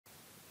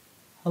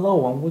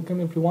Hello and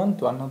welcome everyone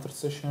to another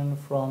session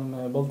from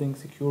Building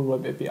Secure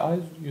Web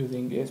APIs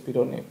using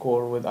ASP.NET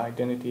Core with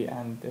Identity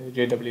and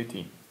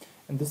JWT.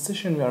 In this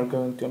session we are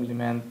going to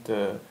implement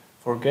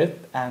forget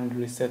and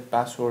reset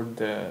password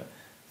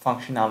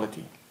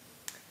functionality.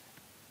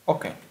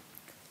 Okay,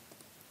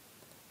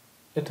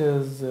 it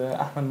is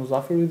Ahmed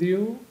Muzaffar with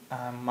you.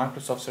 I'm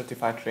Microsoft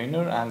Certified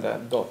Trainer and a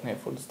 .NET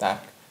Full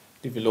Stack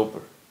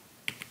Developer.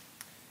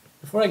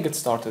 Before I get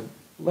started,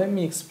 let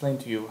me explain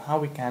to you how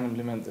we can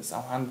implement this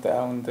and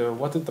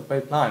what is the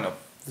pipeline of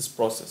this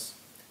process.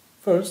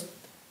 First,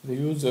 the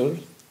user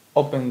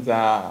opens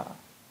the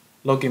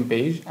login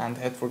page and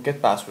hit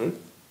forget password.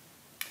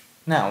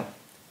 Now,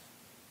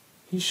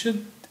 he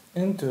should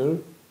enter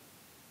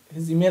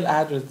his email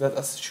address that is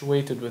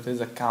associated with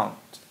his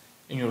account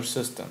in your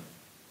system.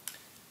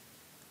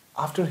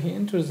 After he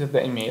enters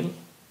the email,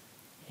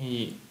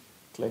 he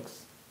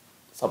clicks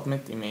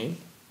submit email.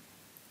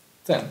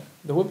 Then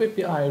the web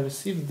API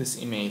receives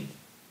this email.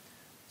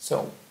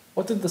 So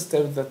what is the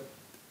step that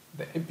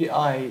the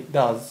API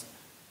does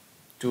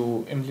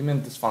to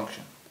implement this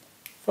function?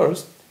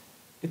 First,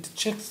 it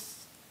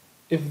checks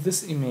if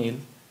this email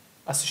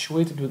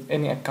associated with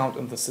any account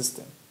in the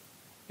system.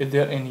 Is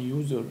there any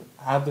user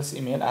have this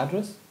email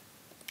address?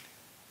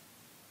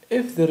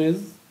 If there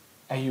is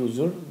a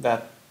user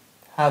that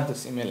has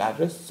this email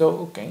address,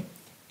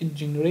 it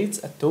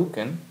generates a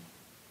token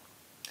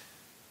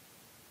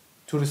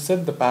to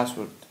reset the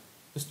password.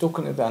 This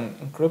token is an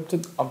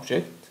encrypted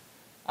object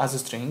as a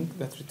string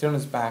that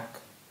returns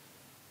back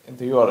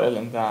the URL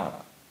in the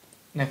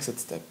next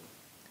step.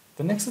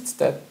 The next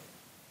step,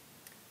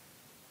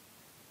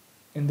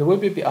 in the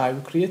web API,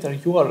 we create a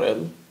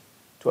URL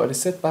to a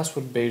reset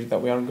password page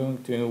that we are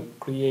going to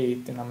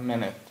create in a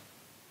minute.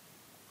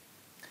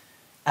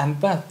 And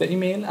pass the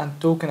email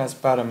and token as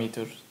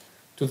parameters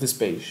to this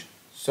page.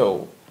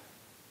 So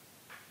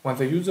when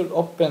the user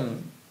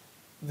opens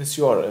this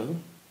URL,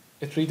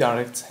 it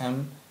redirects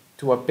him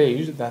to a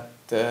page that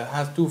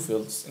has two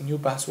fields, new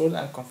password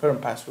and confirm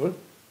password,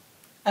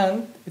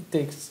 and it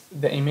takes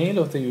the email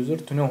of the user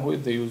to know who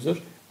is the user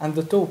and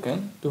the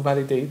token to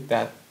validate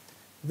that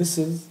this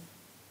is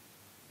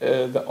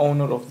the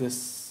owner of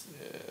this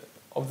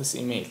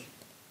email.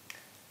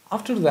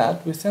 After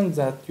that, we send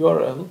that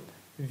URL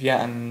via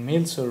an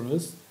mail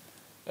service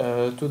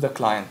to the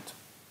client.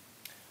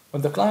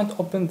 When the client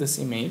opens this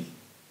email,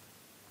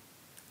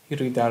 he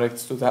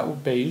redirects to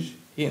that page.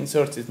 He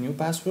inserts his new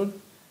password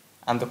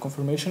and the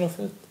confirmation of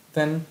it,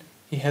 then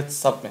he hits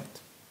submit.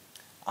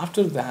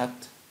 After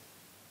that,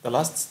 the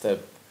last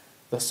step,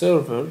 the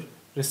server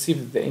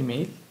receives the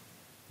email,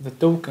 the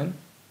token,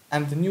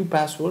 and the new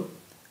password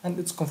and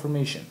its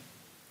confirmation.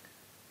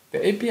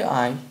 The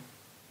API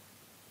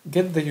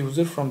gets the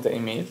user from the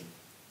email,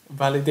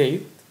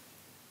 validate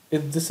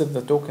if this is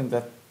the token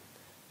that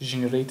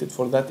generated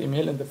for that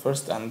email in the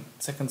first and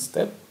second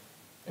step.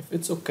 If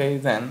it's okay,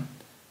 then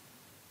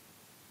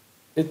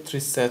it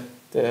resets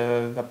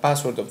the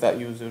password of that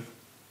user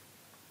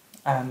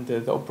and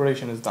the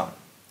operation is done.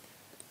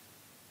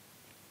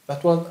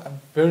 That was a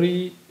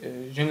very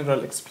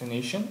general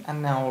explanation,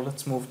 and now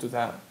let's move to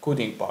the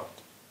coding part.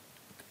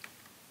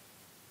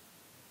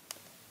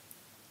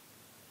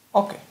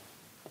 Okay,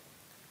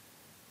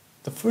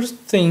 the first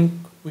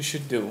thing we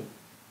should do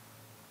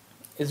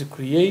is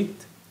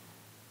create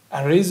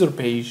a Razor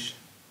page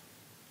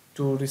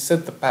to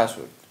reset the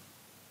password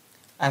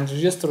and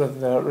register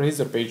the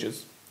Razor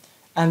pages.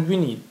 And we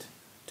need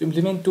to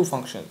implement two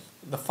functions.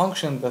 The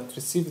function that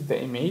receives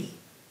the email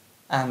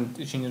and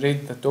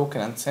generates the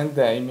token and send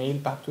the email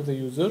back to the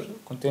user,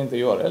 contain the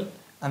URL.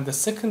 And the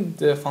second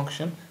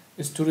function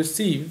is to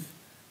receive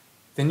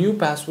the new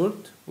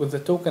password with the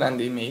token and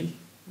the email,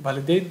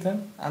 validate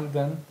them, and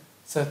then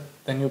set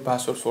the new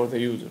password for the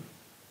user.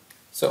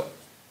 So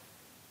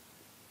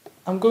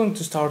I'm going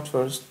to start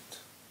first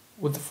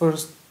with the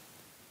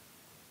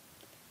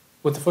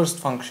first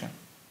function.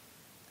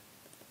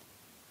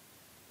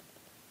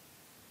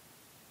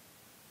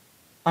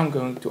 I'm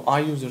going to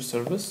iUser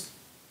service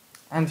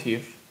and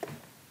here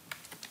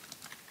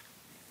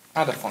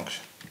add a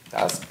function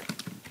task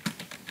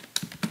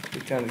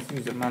returns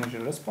user manager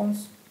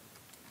response,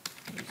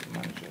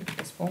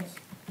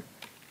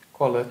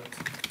 call it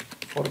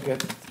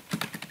forget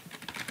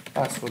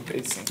password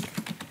async,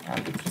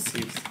 and it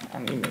receives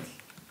an email.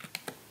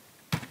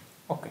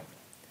 Okay,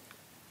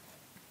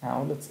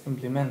 now let's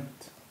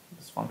implement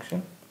this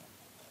function.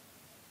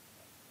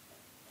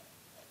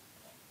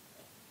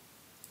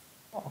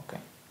 Okay,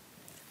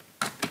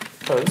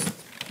 first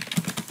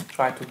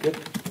try to get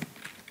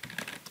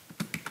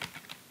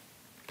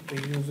the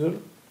user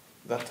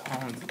that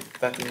found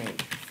that email,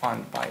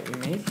 find by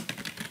email,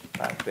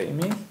 type the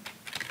email.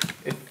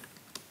 If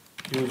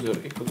user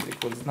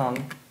equals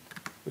none,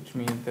 which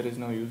means there is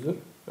no user,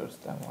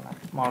 first I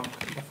want to mark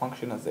the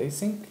function as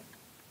async.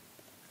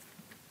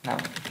 Now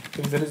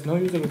if there is no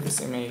user with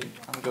this email,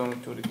 I'm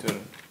going to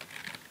return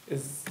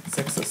is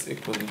success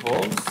equals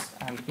false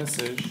and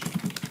message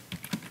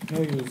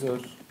no user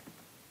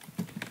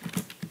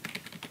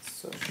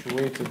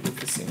associated with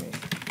this email.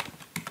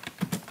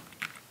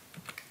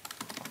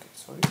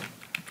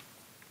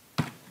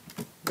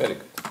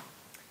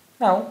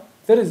 Now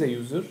there is a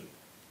user,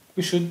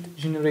 we should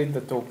generate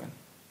the token.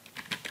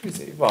 We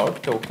say var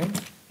token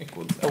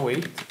equals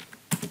await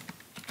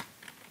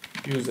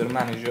user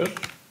manager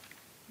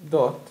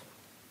dot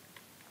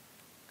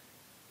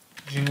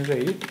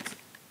generate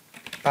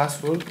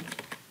password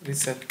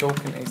reset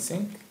token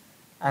async,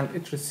 and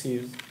it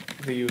receives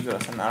the user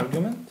as an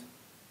argument.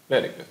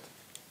 Very good.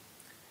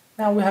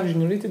 Now we have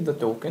generated the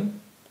token,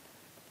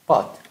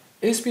 but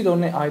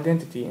ASP.NET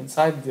Identity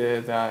inside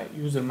the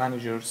user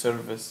manager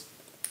service,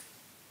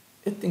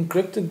 it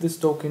encrypted this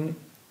token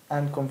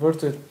and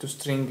converted it to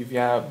string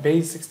via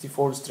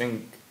base64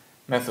 string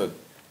method.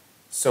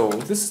 So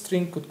this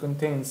string could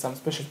contain some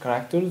special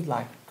characters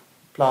like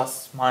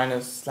plus,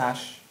 minus,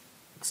 slash,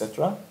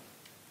 etc.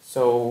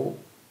 So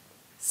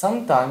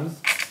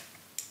sometimes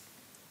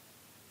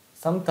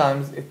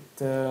it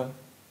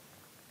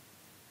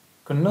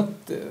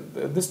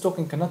this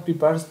token cannot be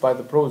parsed by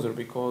the browser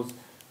because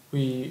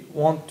we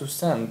want to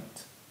send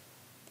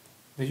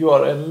the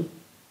URL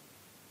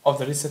of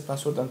the reset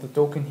password and the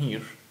token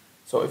here.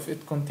 So if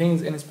it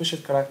contains any special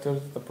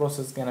characters, the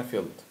process is gonna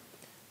fail it.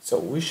 So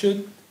we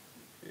should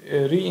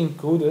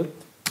re-encode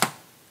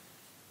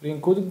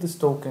this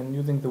token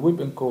using the web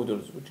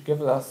encoders, which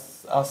gives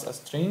us a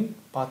string,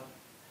 but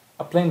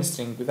a plain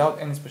string without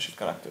any special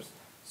characters.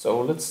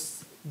 So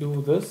let's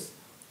do this.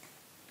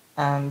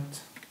 And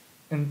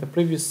in the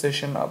previous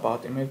session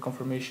about email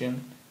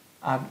confirmation,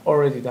 I've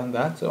already done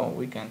that, so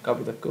we can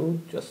copy the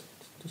code just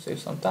to save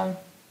some time.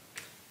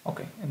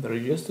 Okay, in the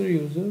register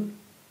user,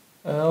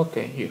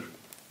 okay, here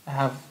I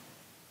have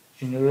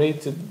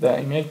generated the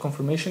email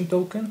confirmation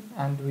token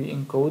and we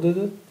encoded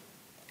it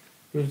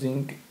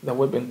using the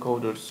web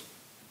encoders.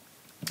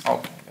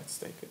 Okay, let's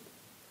take it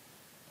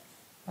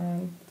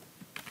and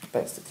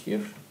paste it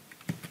here.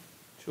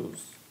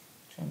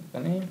 Change the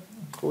name,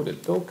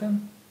 encoded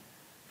token.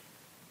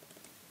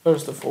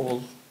 First of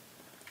all,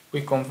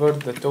 we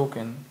convert the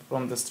token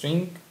from the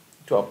string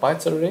to a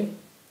bytes array.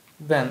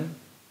 Then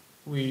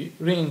we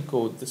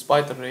re-encode this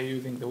byte array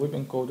using the web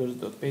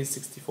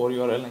encoders.base64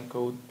 URL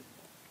encode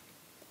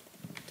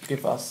to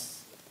give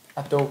us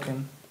a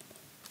token,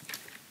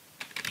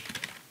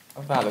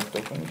 a valid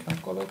token we can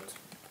call it.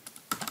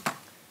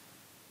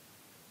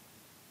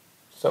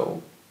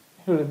 So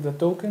here is the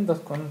token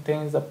that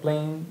contains a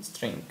plain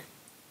string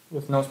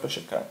with no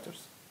special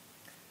characters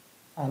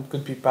and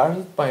could be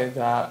parsed by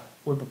the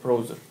web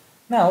browser.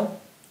 Now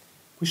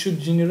we should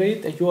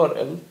generate a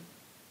URL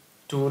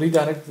to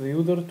redirect the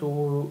user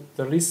to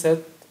the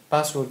reset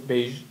password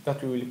page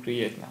that we will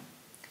create now.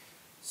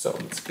 So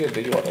let's create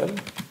the URL,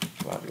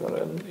 where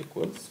URL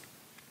equals.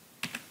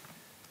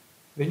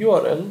 The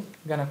URL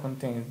gonna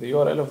contain the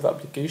URL of the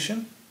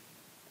application,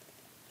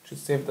 which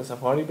is saved as a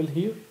variable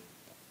here.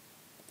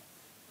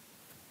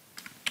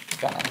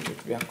 Gonna have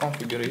it via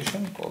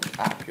configuration called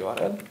app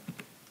URL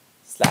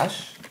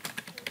slash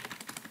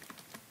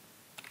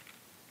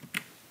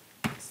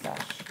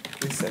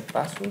reset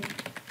password,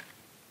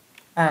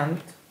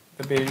 and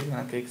the page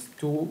gonna takes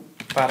two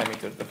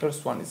parameters. The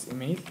first one is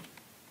email,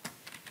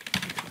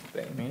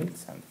 the email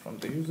sent from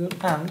the user,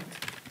 and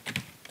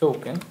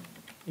token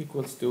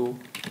equals to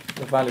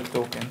the valid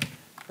token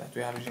that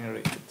we have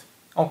generated.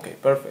 Okay,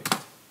 perfect.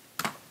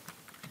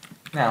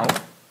 Now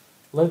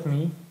let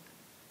me,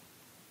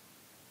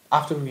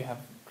 after we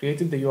have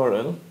created the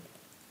URL,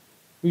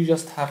 we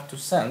just have to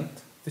send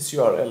this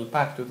URL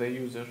back to the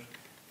user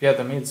via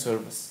the mail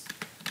service.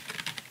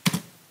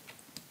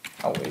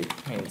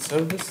 Await mail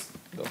service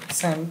dot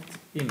send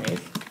email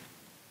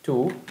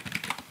to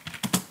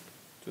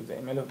the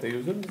email of the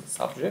user, the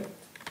subject,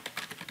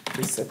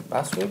 reset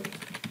password,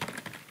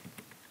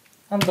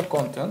 and the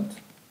content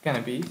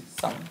gonna be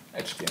some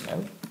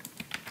HTML.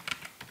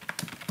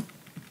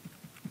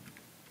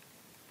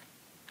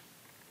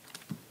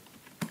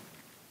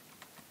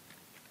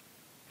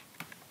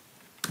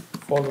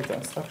 Follow the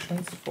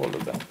instructions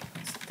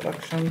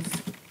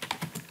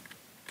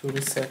to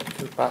reset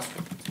your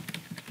password.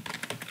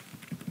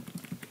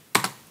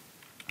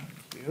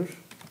 Here,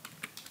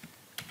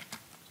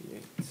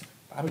 create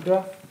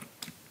paragraph,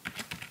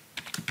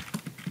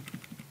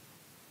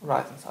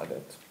 right inside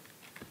it.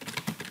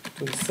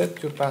 To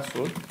reset your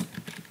password,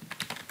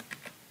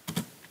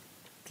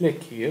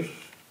 click here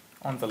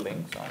on the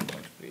link. So I'm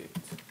going to create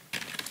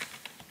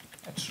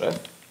href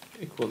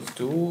equals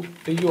to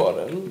the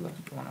URL that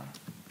you wanna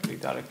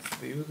redirect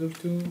the user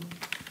to.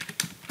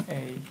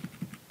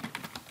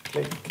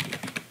 Click here.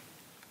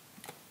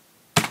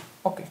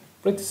 Okay,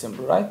 pretty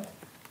simple, right?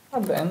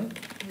 At the end,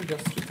 we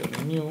just return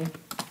a new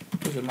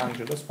user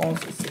manager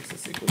response is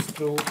success equals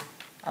true,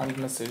 and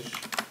message,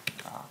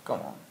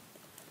 come on,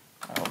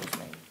 I always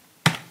make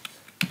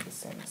the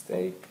same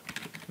mistake.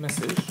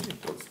 Message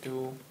equals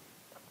to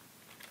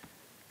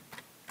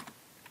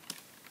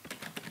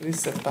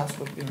reset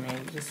password email,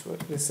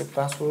 reset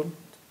password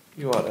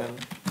URL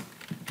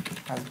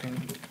has been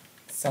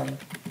sent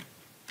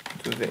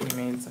to the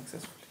email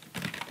successfully.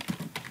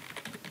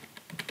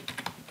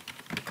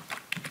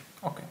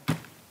 Okay.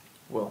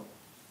 Well,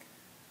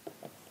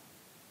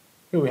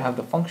 here we have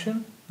the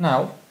function.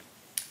 Now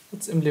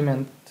let's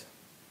implement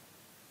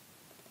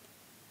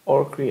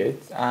or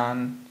create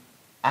an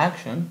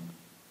action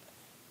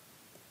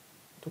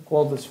to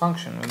call this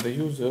function when the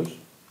user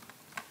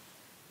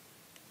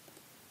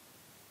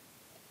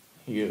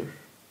here,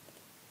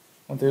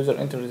 when the user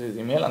enters his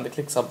email and they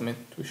click submit,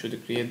 we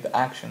should create the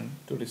action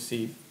to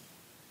receive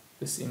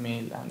this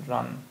email and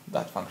run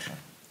that function.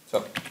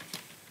 So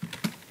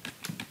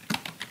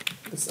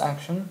this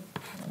action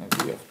will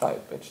be of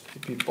type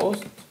HTTP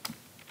post,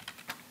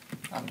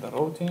 and the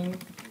routing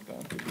is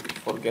going to be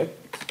forget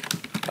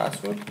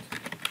password,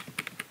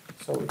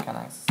 so we can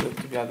access it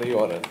via the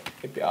URL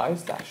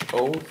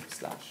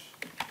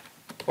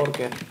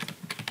api/auth/forget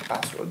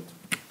password.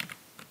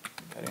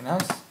 Very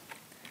nice.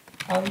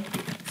 And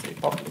say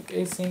public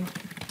async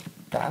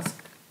task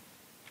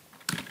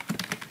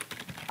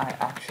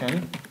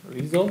action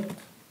result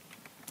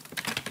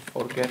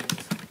forget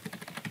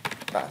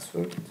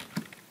password,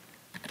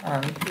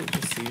 and it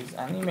receives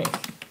an email.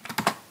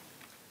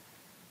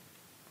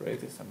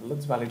 Pretty simple.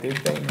 Let's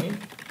validate the email.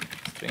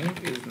 String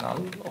is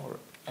null or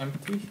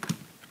empty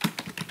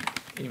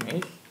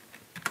email,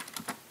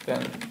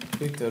 then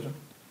return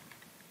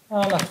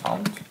not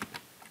found,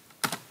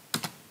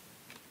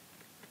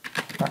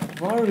 and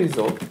var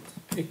result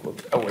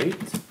equals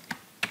await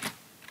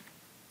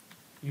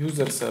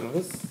user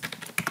service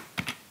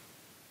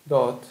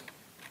dot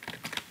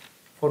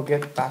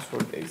forget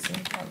password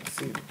async and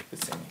receive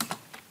this email.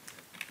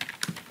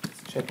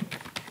 Let's check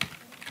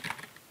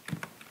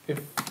if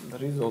the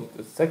result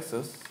is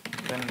success,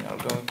 then we are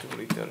going to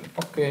return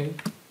OK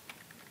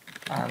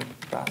and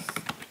pass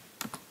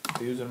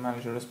the user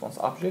manager response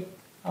object.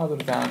 Other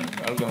than,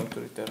 we are going to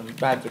return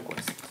bad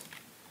request,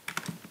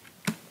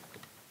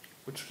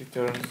 which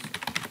returns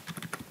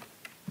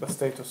the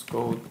status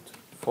code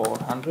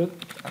 400,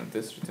 and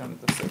this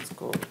returns the status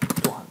code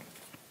 200.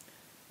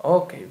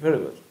 Okay, very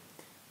well.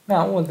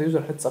 Now when the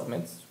user hits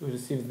submit, we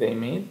receive the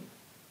email,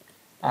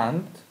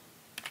 and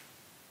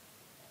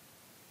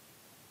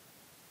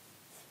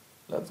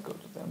let's go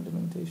to the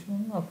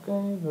implementation.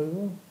 Okay, very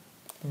well.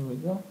 Here we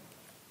go.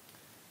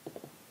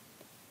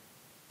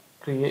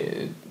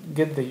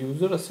 Get the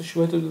user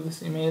associated with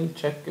this email,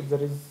 check if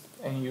there is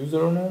any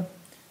user or no,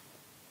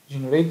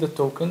 generate the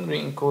token,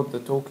 re-encode the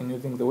token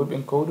using the web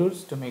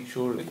encoders to make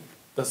sure it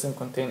doesn't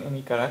contain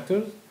any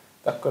characters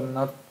that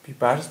cannot be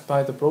parsed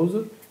by the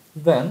browser,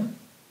 then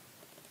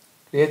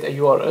create a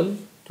URL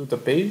to the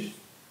page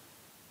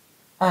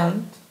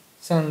and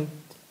send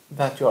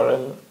that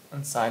URL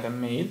inside a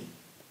mail,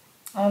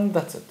 and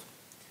that's it.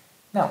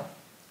 Now,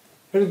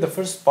 here is the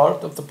first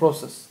part of the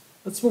process.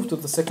 Let's move to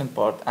the second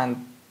part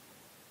and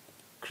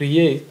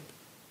create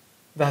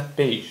that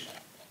page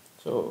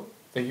so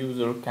the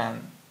user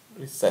can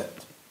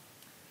reset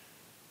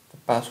the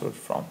password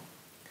from.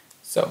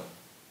 So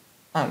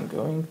I'm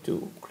going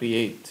to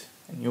create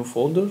a new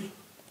folder,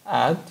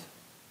 add,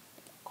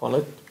 call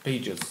it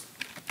pages,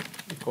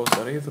 because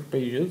the Razor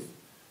pages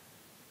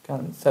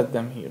can set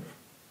them here.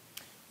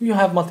 You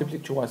have multiple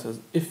choices.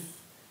 If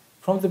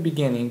from the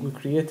beginning we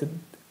created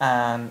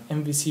an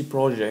MVC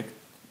project,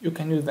 you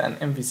can use an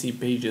MVC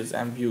pages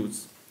and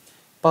views.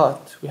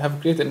 But we have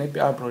created an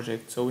API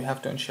project, so we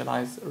have to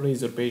initialize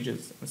Razor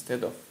pages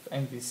instead of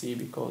MVC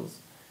because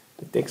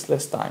it takes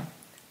less time.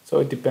 So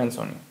it depends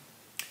on you.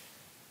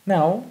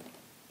 Now,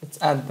 let's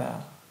add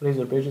the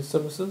Razor pages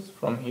services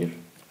from here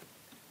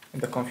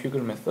in the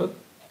configure method.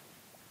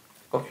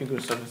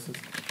 Configure services,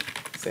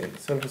 say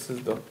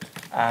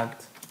services.add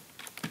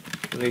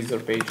Razor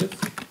pages,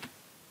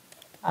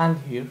 and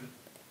here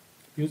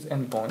use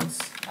endpoints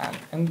and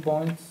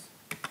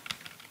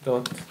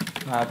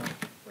endpoints.map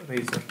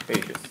Razor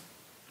pages.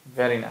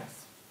 Very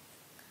nice.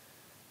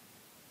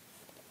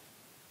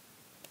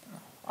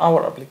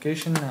 Our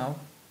application now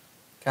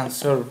can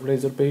serve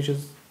Razor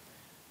pages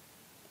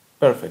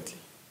perfectly.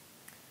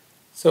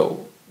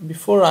 So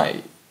before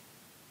I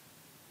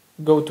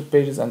go to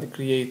pages and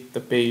create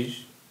the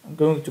page, I'm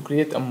going to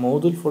create a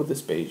model for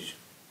this page,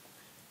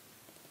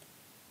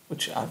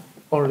 which I've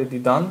already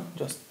done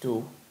just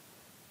to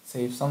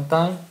save some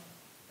time.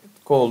 It's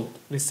called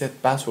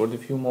reset password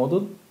view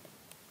model,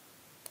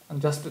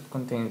 and just it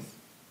contains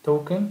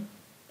token,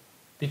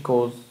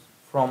 because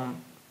from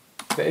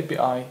the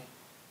API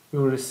you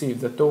will receive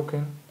the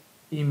token,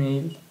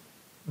 email,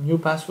 new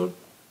password,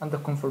 and the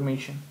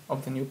confirmation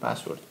of the new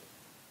password.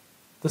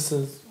 This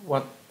is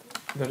what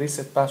the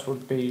reset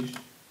password page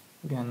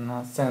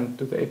can send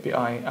to the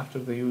API after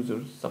the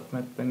user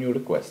submit the new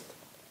request.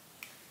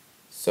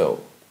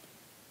 So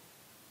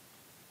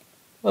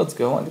let's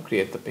go and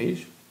create the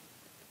page.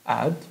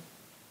 Add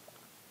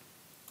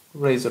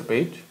Razor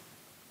page,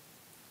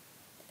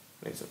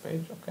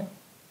 okay,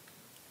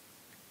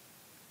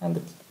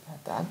 and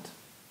add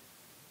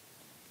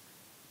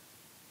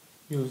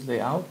use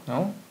layout,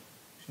 no,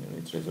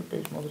 generate Razor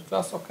page model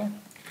class, okay,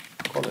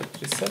 call it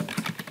reset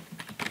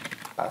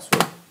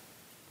password,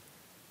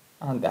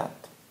 and that.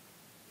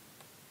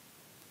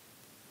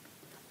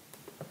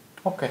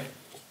 Okay,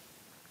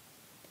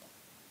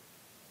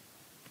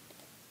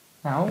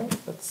 now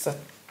let's set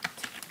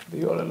the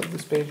URL of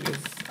this page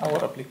is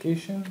our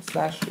application /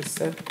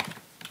 reset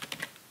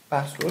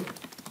password.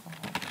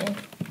 Okay,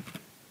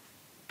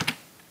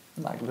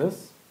 like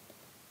this.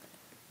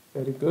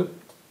 Very good.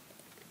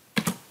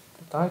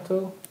 The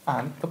title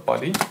and the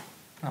body.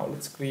 Now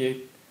let's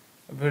create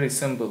a very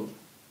simple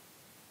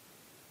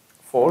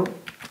form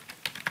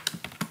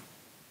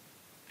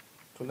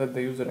to let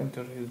the user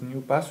enter his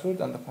new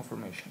password and the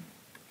confirmation.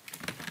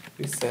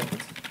 Reset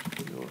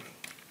your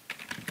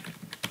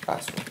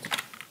password.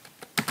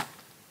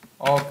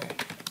 Okay,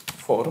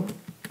 form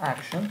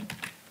action.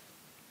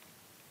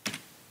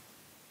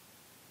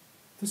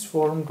 This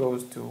form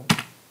goes to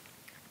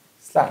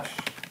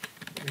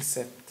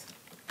 /reset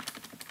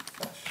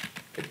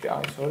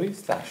API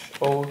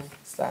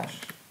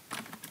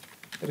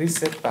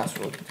 /auth/reset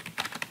password.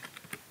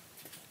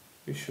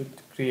 We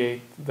should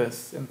create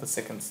this in the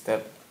second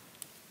step,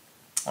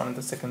 or in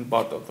the second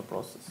part of the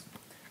process.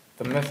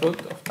 The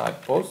method of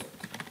type post,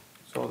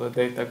 so the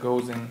data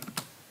goes in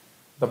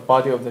the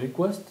body of the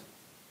request.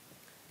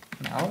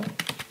 Now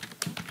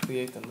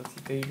create a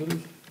little table,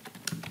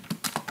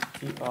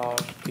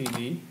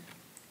 trtd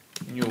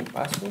new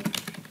password.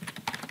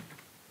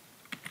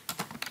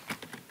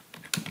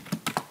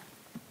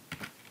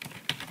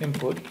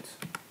 Input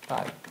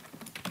type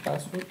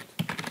password,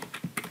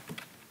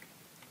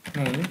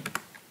 name,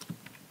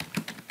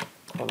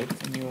 call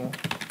it new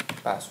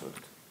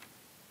password,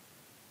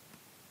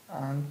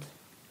 and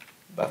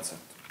that's it.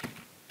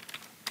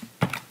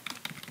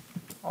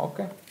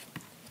 Okay,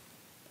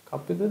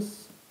 copy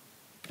this,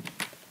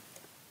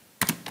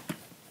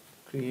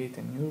 create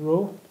a new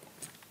row.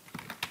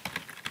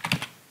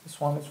 This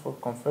one is for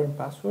confirm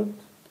password,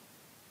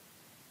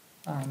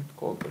 and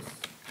call this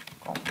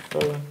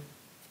confirm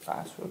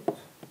password.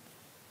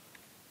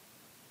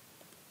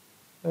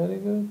 Very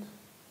good.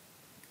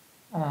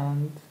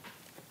 And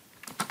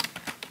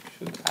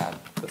should add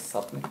the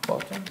submit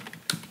button.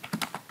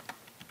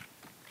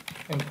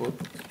 Input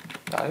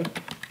type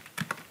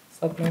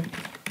submit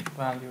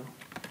value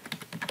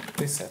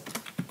reset.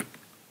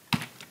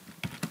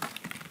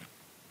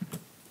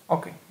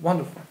 Okay,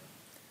 wonderful.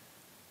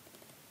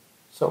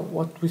 So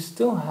what we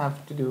still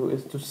have to do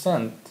is to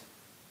send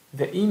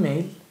the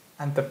email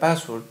and the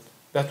password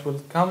that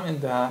will come in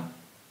the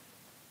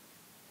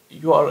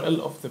URL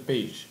of the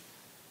page.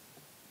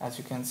 As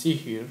you can see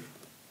here,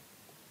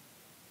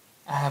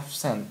 I have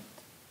sent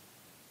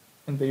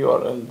in the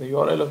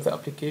URL of the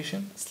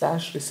application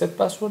 /reset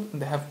password, and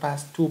they have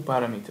passed 2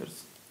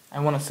 parameters. I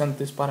want to send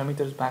these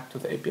parameters back to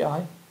the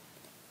API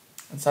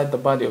inside the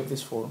body of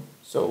this form.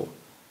 So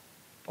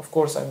of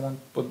course I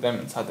won't put them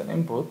inside an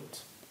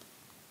input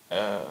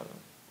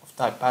of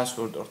type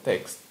password or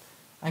text.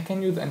 I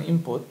can use an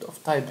input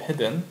of type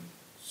hidden,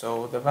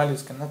 so the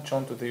values cannot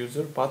shown to the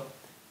user, but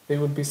they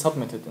will be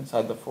submitted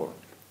inside the form.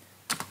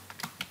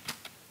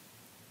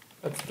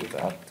 Let's do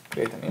that.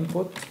 Create an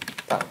input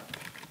type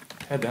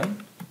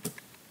hidden,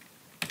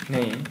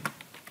 name,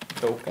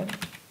 token,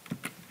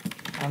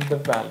 and the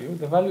value.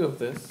 The value of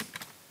this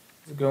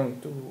is going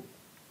to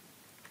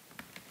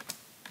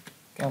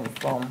come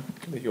from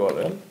the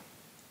URL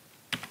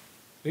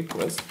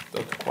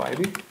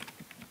request.query.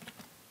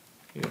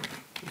 Here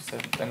we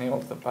set the name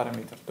of the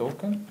parameter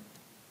token,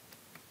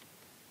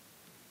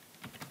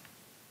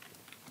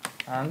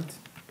 and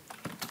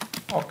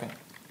okay,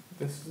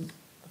 this is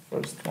the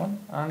first one,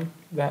 and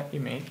the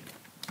email,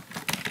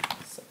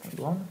 second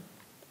one.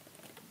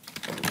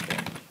 Okay.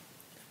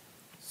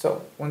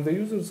 So when the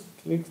users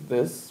click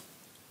this,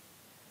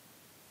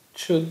 it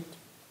should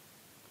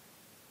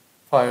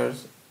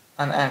fires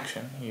an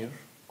action here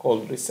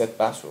called reset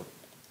password.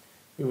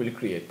 We will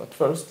create, but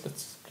first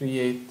let's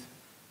create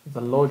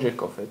the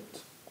logic of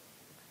it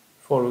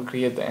before we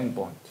create the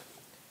endpoint.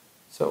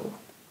 So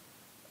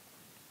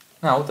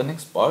now the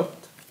next part,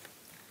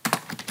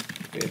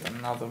 create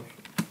another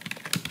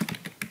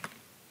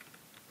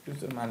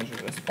user manager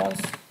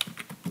response,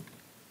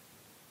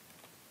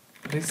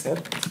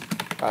 reset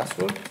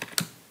password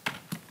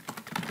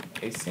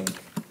async,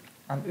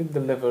 and it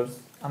delivers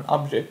an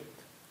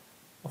object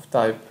of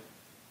type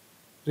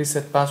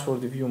reset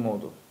password view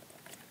model.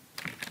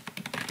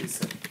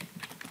 Reset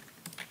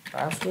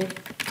password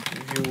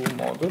view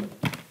model.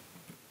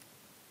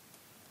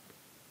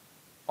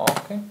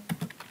 Okay,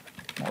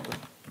 model.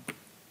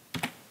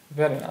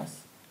 Very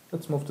nice.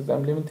 Let's move to the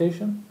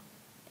implementation.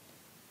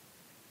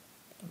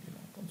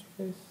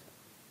 Interface.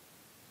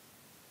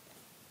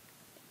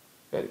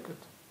 Very good.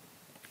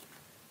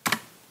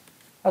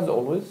 As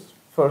always,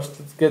 first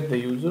let's get the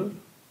user.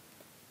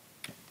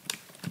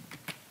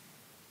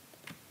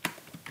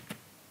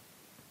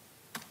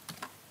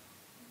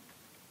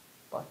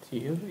 But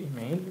here,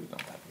 email, we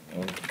don't have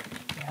email.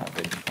 We have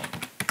it from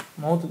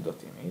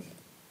model.email.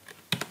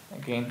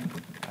 Again,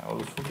 I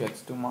always forget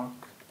to mark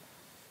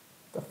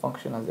the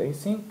function as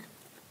async.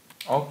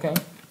 Okay,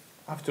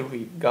 after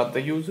we got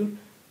the user,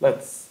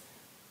 let's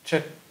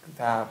check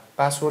the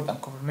password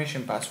and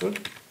confirmation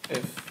password.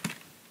 If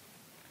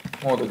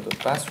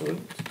model.password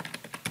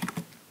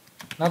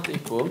not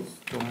equals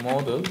to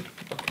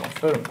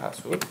model.confirm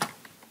password,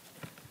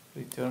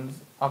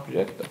 returns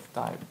object of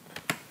type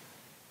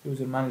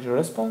user manager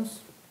response,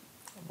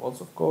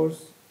 false of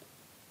course,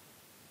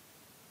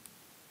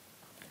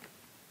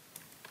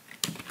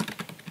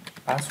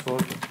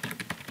 password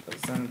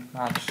doesn't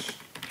match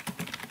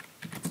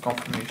its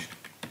confirmation.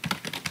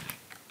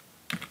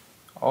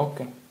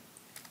 Okay,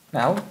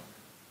 now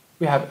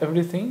we have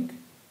everything.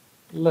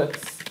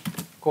 Let's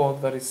call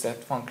the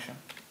reset function.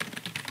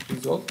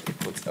 Result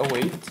equals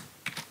await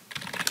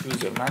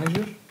user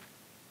manager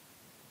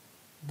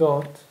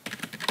dot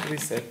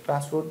reset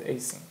password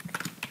async.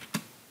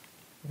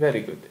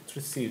 Very good. It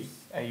receives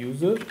a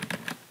user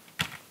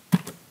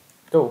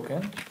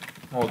token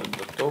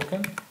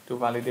model.token to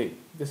validate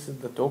this is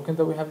the token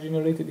that we have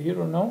generated here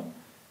or no,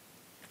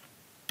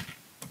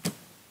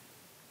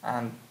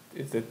 and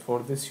is it for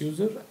this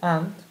user,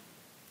 and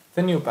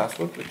the new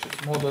password, which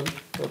is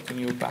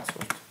model.new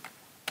password.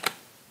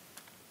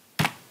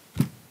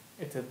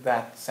 It is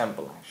that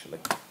simple actually.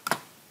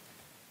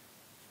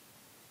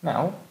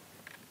 Now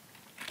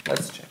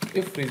let's check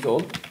if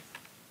result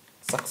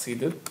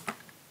succeeded,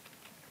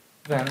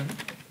 then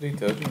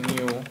return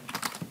new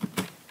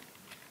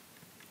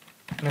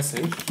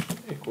message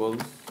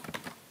equals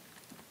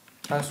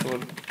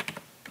password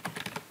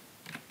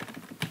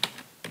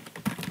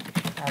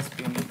has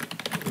been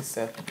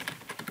reset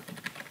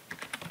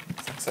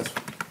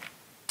successfully.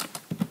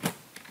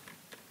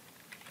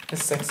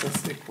 This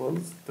success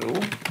equals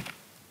true.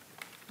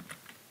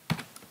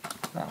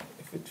 Now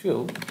if it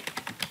fails,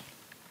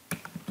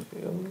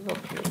 okay,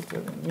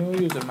 return a new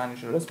user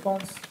manager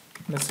response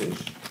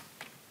message,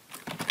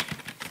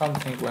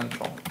 something went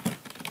wrong.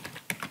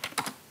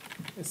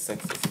 Is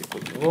success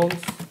equal to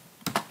false,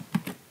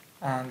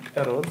 and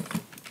errors.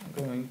 I'm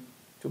going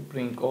to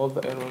bring all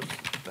the errors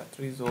that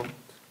result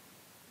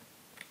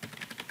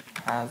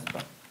has,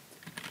 but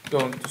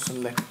going to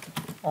select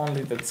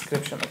only the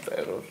description of the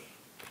error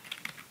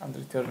and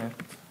return it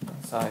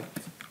inside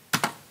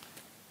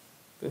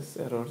this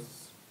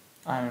errors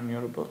are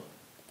enumerable.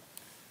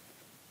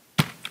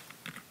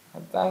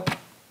 Like that.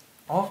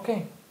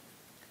 Okay,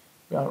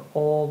 we are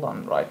all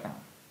done right now.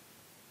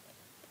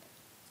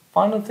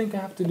 Final thing I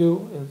have to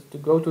do is to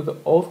go to the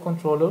auth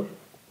controller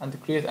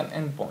and create an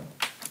endpoint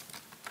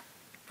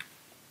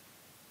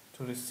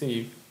to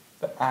receive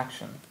the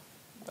action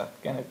that's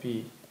gonna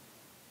be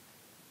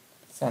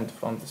sent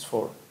from this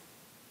form.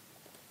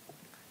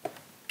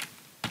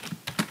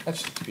 That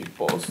should be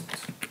post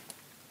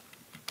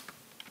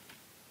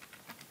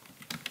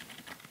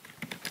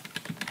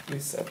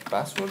reset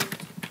password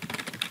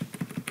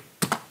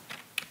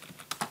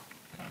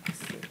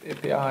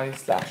API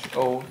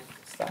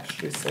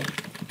 /o/reset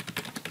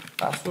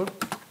password.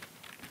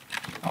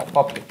 Now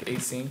public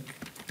async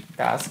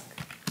task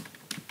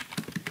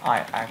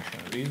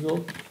action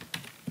result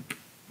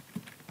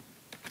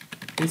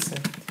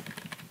reset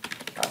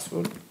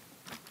password,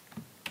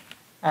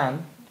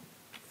 and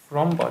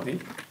from body,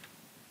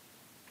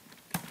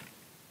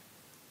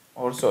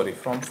 or sorry,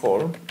 from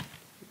form,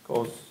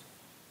 because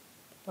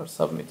we're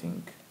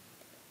submitting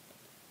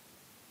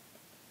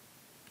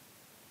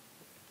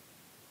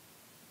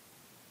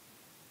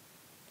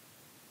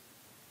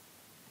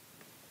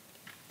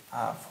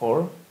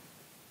form.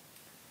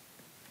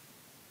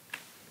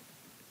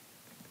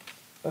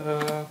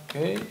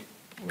 Okay,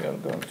 we are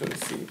going to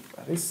receive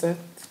a reset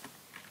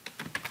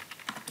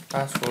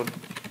password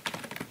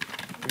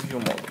view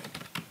model.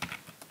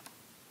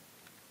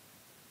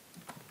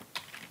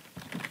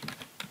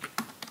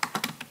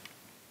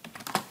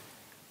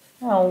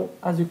 Now,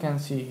 as you can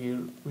see here,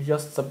 we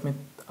just submit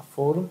a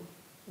form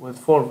with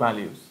 4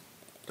 values: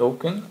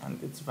 token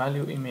and its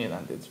value, email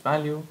and its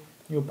value,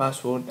 new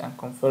password, and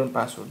confirm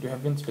password. We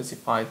haven't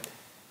specified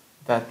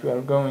that we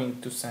are going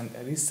to send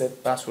a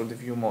reset password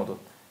view model,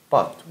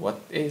 but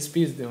what ASP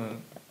is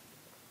doing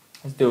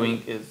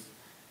is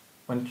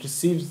when it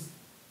receives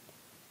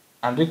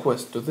a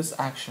request to this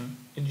action,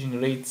 it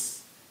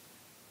generates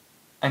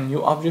a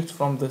new object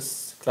from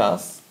this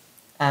class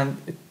and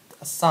it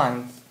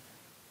assigns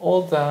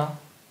all the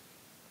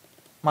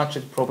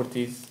matched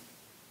properties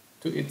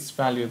to its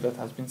value that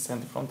has been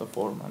sent from the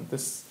form, and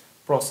this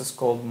process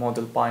called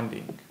model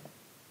binding.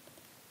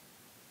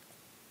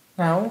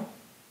 Now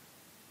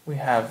we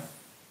have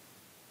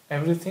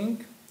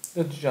everything.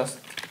 Let's just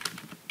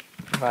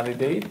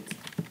validate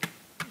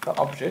the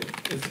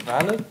object is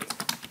valid.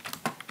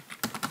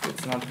 If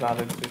it's not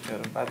valid,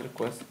 return bad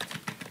request.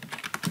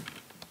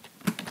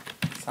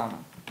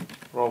 Some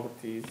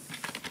properties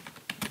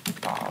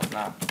are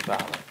not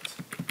valid.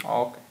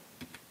 Okay.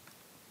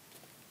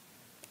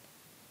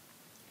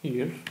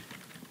 Here,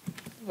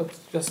 let's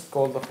just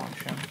call the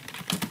function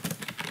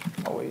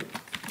await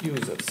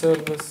user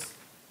service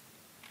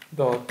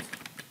dot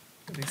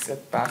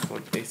reset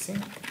password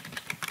async,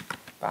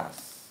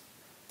 pass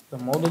the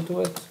model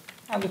to it,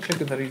 and check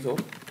the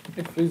result.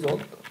 If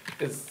result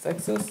is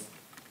success,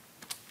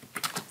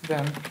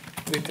 then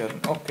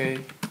return okay,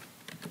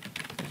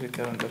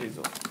 return the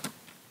result.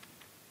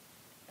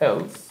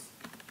 Else,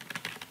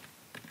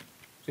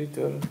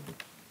 return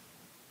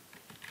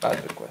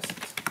bad request.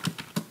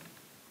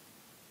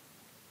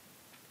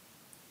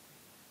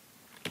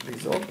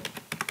 result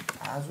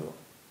as well.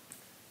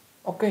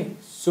 Okay,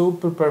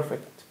 super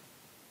perfect.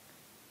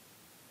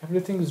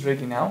 Everything is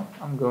ready now.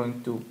 I'm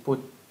going to put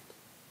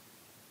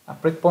a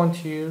breakpoint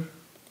here,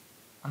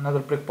 another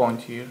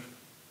breakpoint here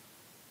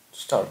to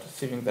start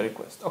receiving the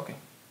request. Okay,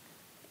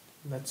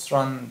 let's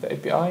run the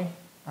API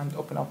and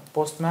open up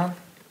Postman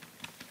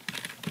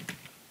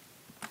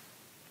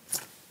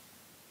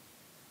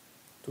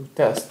to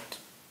test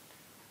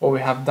what we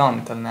have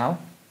done till now.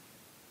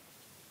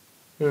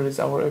 Here is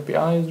our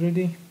API is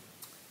ready,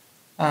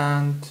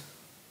 and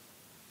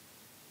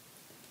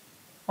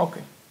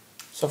okay,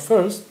 so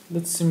first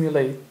let's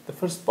simulate the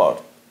first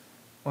part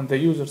when the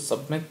user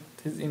submit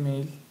his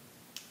email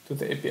to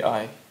the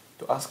API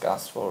to ask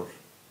us for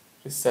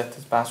reset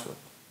his password.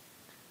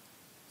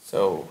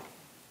 So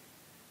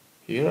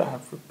here I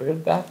have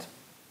prepared that.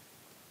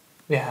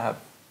 We have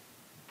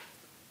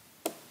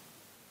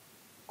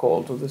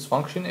call to this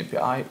function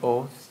API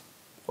auth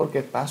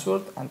forget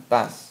password and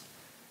pass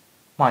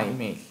my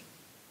email.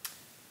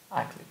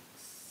 I click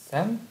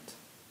send.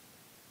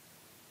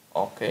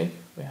 Okay,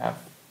 we have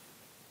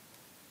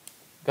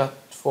got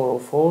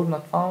 404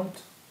 not found.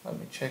 Let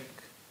me check.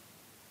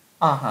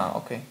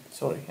 Okay,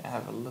 sorry, I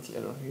have a little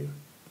error here.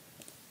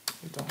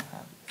 We don't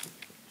have it.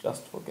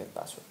 Just forget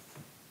password.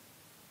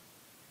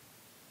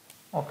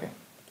 Okay,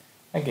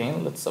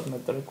 again, let's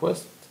submit the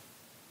request.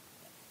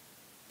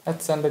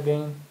 Let's send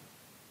again.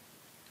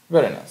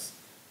 Very nice.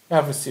 We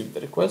have received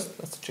the request.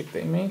 Let's check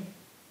the email.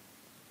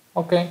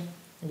 Okay,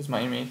 here's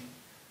my email.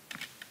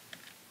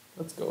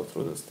 Let's go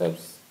through the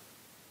steps.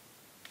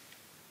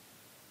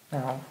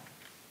 Now,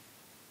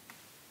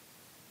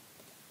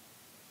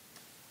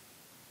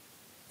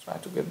 try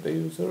to get the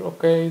user.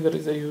 Okay, there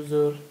is a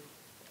user.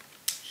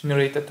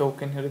 Generate a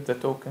token. Here is the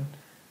token.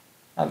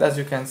 And as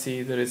you can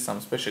see, there is some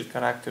special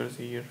characters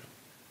here.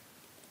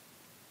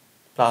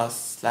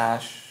 Plus,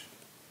 slash.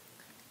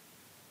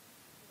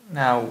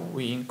 Now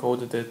we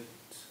encoded it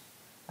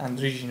and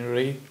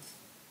re-encoded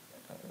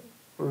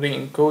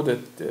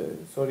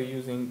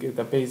using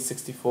the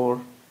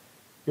base64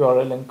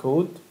 URL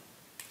encode.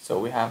 So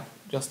we have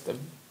just a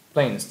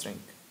plain string,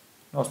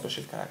 no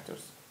special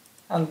characters.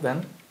 And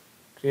then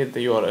create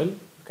the URL.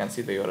 You can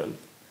see the URL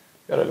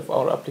of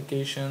our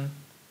application,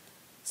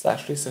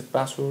 / reset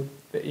password,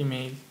 the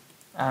email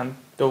and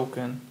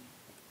token,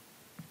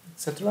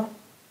 etc.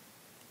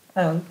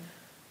 And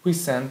we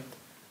send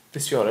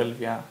this URL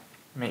via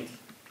mail.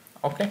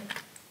 Okay,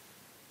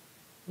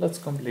 let's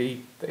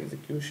complete the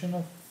execution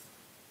of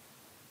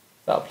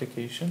the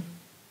application.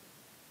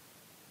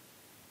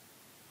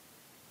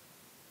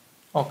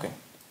 Okay,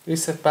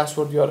 reset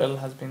password URL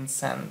has been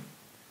sent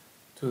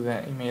to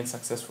the email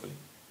successfully.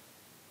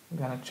 I'm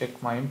gonna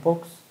check my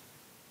inbox.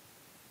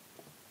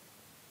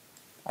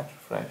 I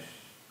refresh.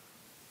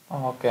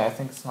 Okay, I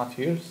think it's not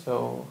here,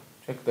 so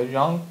check the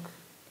junk.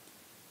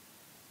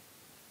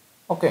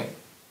 Okay,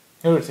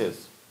 here it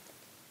is.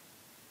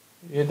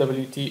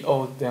 AWT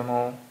auth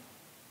demo.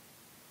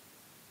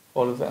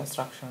 Follow the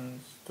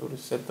instructions to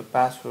reset the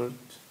password.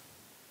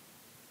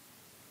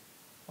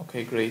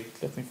 Okay, great.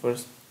 Let me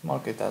first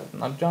mark it as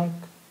not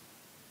junk.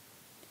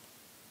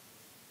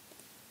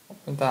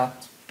 Open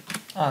that,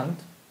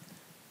 and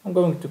I'm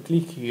going to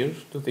click here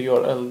to the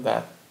URL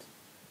that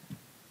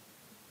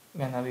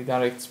gonna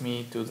redirects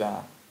me to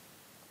the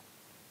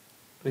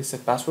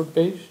reset password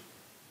page.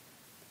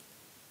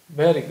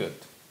 Very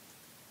good.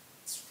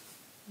 It's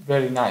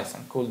very nice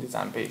and cool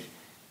design page.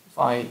 If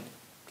I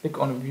click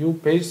on view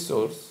page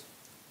source,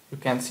 you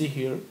can see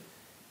here,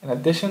 in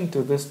addition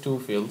to these two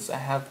fields, I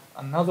have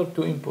another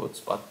two inputs,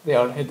 but they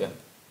are hidden,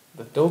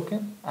 the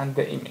token and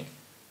the email.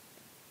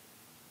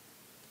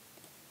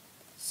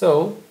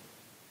 So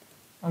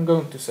I'm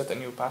going to set a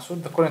new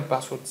password. The current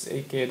password is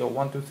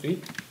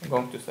ak.123. I'm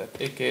going to set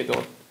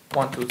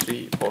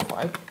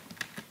ak.12345,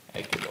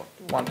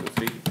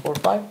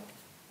 ak.12345,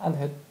 and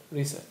hit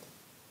reset.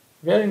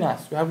 Very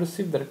nice. We have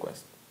received the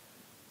request.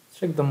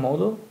 Check the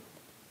model.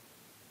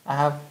 I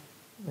have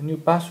the new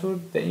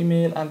password, the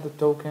email, and the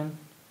token.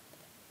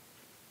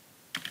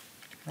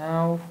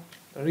 Now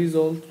the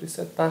result,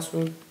 reset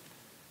password.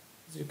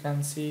 As you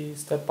can see,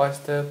 step by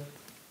step.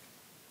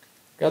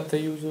 Got the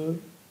user.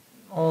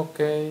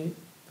 Okay,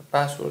 the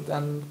password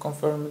and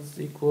confirm is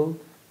equal.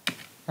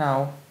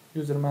 Now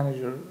user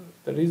manager,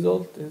 the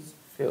result is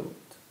filled.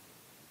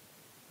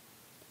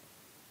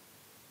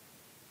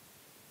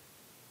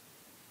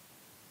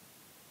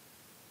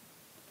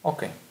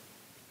 Okay.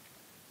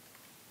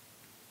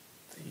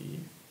 The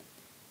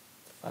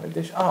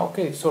validation.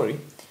 Okay, sorry.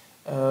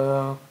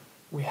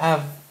 We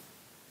have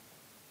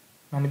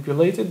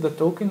manipulated the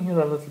token here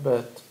a little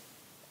bit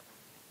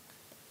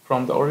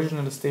from the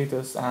original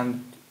status,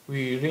 and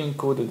we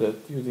re-encoded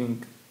it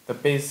using the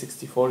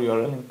base64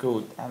 URL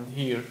encode, and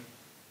here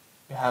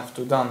we have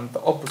to done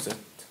the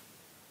opposite,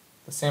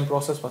 the same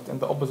process but in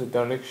the opposite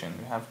direction.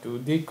 We have to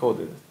decode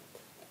it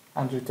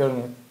and return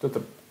it to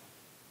the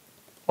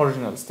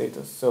original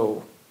status.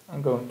 So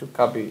I'm going to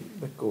copy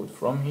the code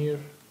from here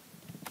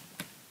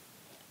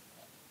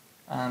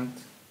and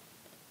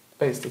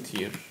paste it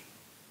here.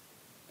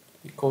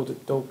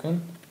 decoded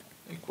token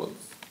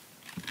equals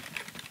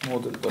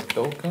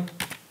model.token,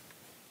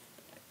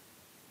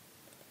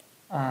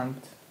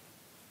 and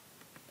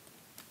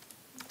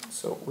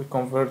so we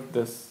convert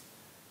this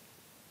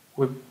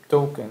web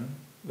token,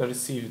 the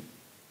received,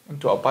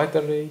 into a byte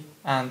array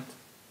and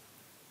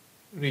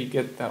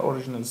re-get the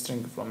original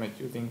string from it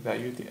using the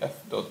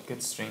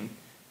utf.getString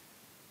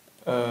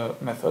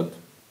method.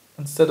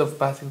 Instead of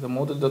passing the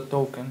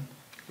model.token,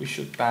 we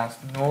should pass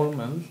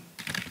normal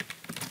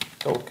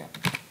token.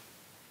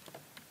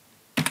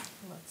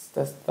 Let's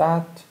test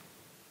that.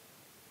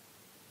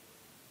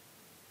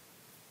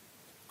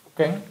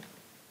 Okay.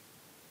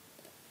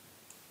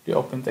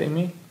 Reopen the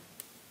email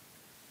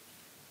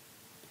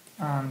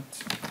and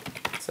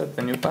set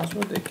the new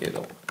password,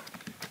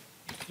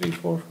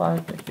 ak.345,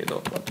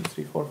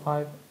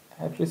 ak.1345,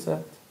 hit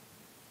reset.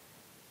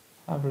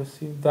 I've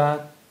received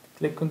that.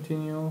 Click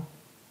continue.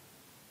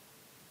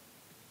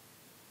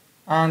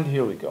 And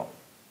here we go.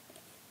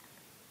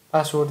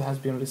 Password has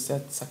been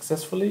reset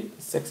successfully.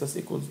 Success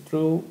equals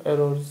true,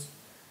 errors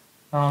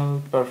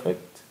null,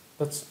 perfect.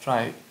 Let's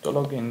try to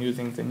log in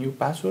using the new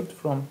password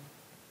from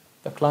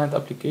the client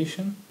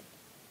application.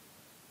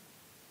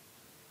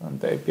 Run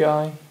the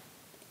API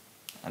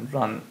and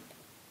run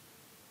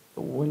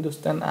the Windows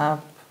 10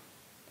 app.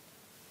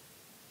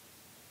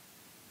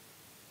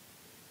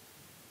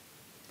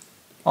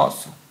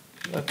 Awesome.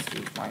 Let's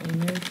use my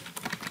email.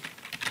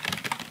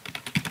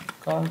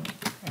 Come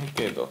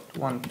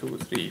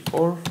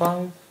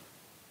ak.12345,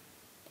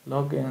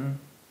 login.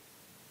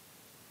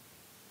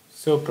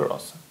 Super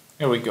awesome.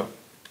 Here we go.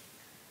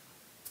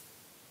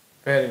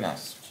 Very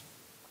nice.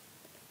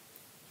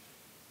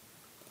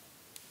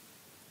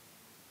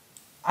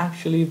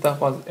 Actually, that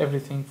was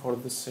everything for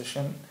this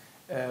session.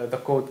 The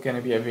code can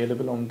be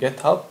available on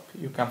GitHub.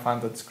 You can find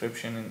the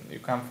description and you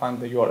can find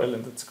the URL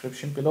in the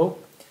description below.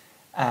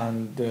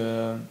 And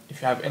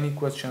if you have any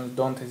questions,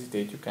 don't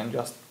hesitate. You can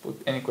just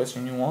put any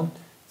question you want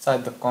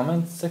inside the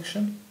comments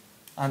section,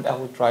 and I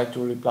will try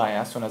to reply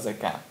as soon as I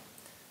can.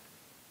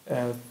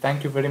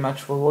 Thank you very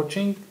much for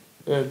watching.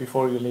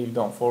 Before you leave,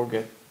 don't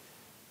forget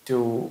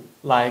to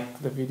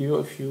like the video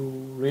if you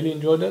really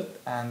enjoyed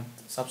it and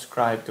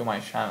subscribe to my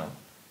channel.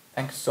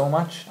 Thank you so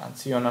much, and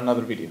see you on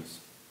another videos.